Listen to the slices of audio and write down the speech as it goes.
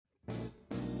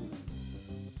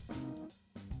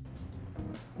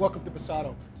Welcome to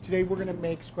Basato. Today we're going to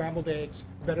make scrambled eggs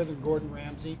better than Gordon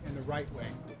Ramsay in the right way.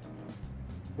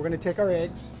 We're going to take our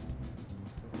eggs,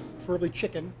 preferably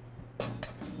chicken,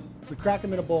 we crack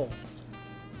them in a bowl.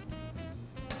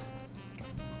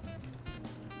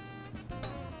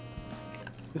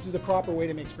 This is the proper way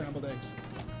to make scrambled eggs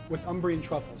with Umbrian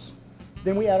truffles.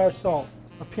 Then we add our salt,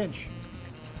 a pinch.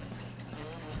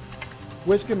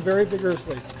 Whisk them very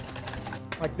vigorously,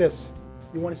 like this.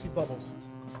 You want to see bubbles.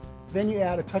 Then you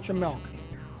add a touch of milk.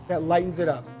 That lightens it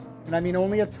up. And I mean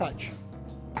only a touch.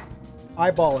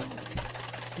 Eyeball it.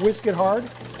 Whisk it hard.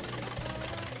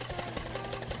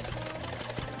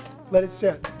 Let it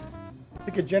sit.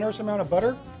 Take a generous amount of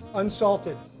butter,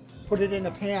 unsalted. Put it in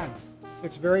a pan.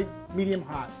 It's very medium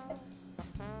hot.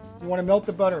 You want to melt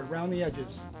the butter around the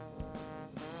edges.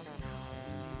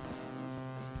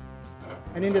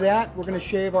 And into that, we're going to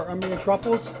shave our Umbrian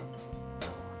truffles.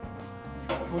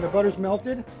 When the butter's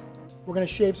melted, we're going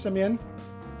to shave some in,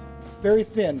 very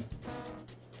thin.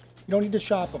 You don't need to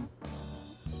chop them.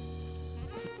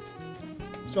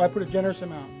 So I put a generous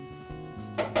amount.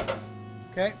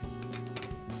 Okay?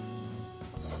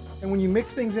 And when you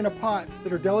mix things in a pot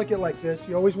that are delicate like this,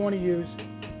 you always want to use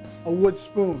a wood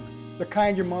spoon, the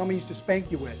kind your mama used to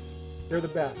spank you with. They're the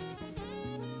best.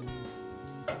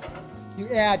 You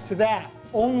add to that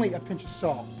only a pinch of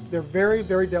salt. They're very,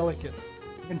 very delicate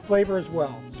in flavor as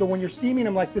well. So when you're steaming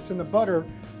them like this in the butter,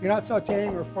 you're not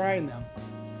sauteing or frying them.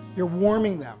 You're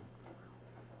warming them.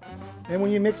 And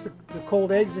when you mix the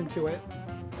cold eggs into it,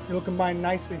 it'll combine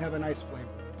nicely and have a nice flavor.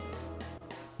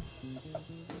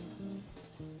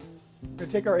 We're going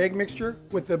to take our egg mixture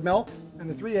with the milk and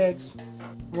the 3 eggs,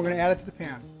 and we're going to add it to the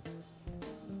pan.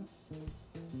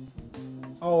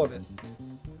 All of it.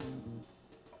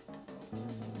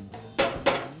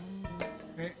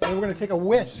 Okay, then we're going to take a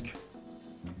whisk,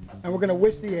 and we're going to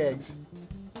whisk the eggs.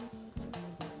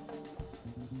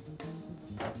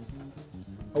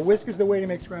 A whisk is the way to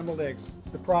make scrambled eggs.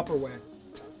 It's the proper way.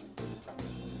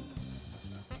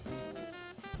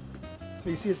 So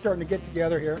you see it's starting to get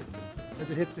together here as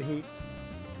it hits the heat.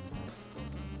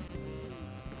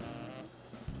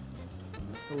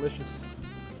 Delicious.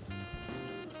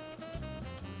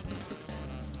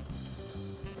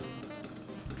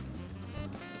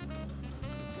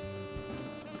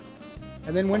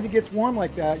 And then when it gets warm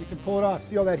like that, you can pull it off.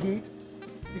 See all that heat?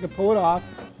 You can pull it off,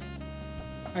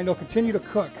 and it'll continue to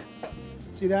cook.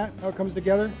 See that? How it comes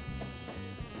together?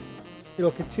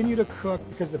 It'll continue to cook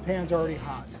because the pan's already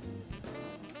hot.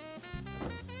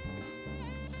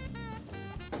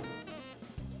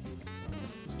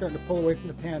 It's starting to pull away from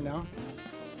the pan now.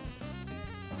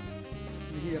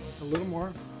 Heat up just a little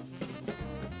more.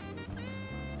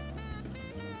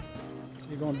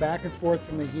 You're going back and forth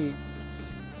from the heat.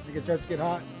 When it starts to get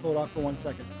hot, pull it off for 1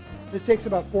 second. This takes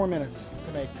about 4 minutes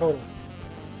to make total.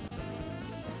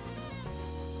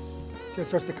 See, it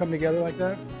starts to come together like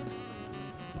that.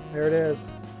 There it is,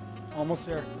 almost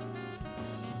there.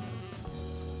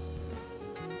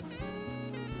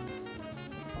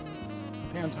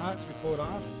 The pan's hot, so we pull it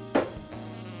off.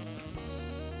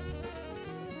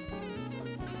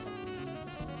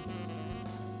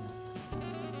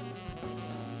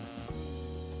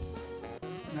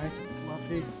 Nice and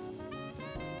fluffy.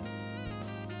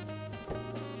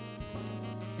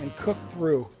 And cook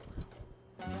through.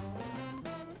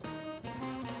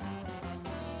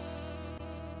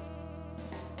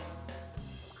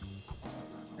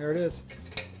 There it is.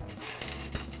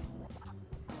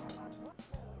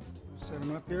 Set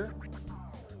them up here.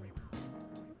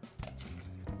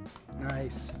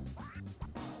 Nice.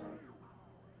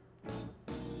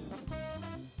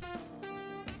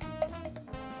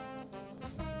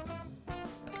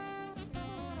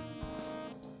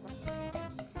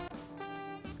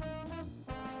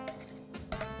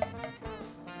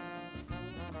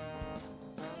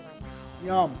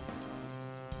 Yum.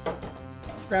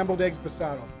 Scrambled eggs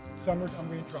Basato. Summer's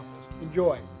Umbrian truffles.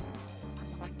 Enjoy.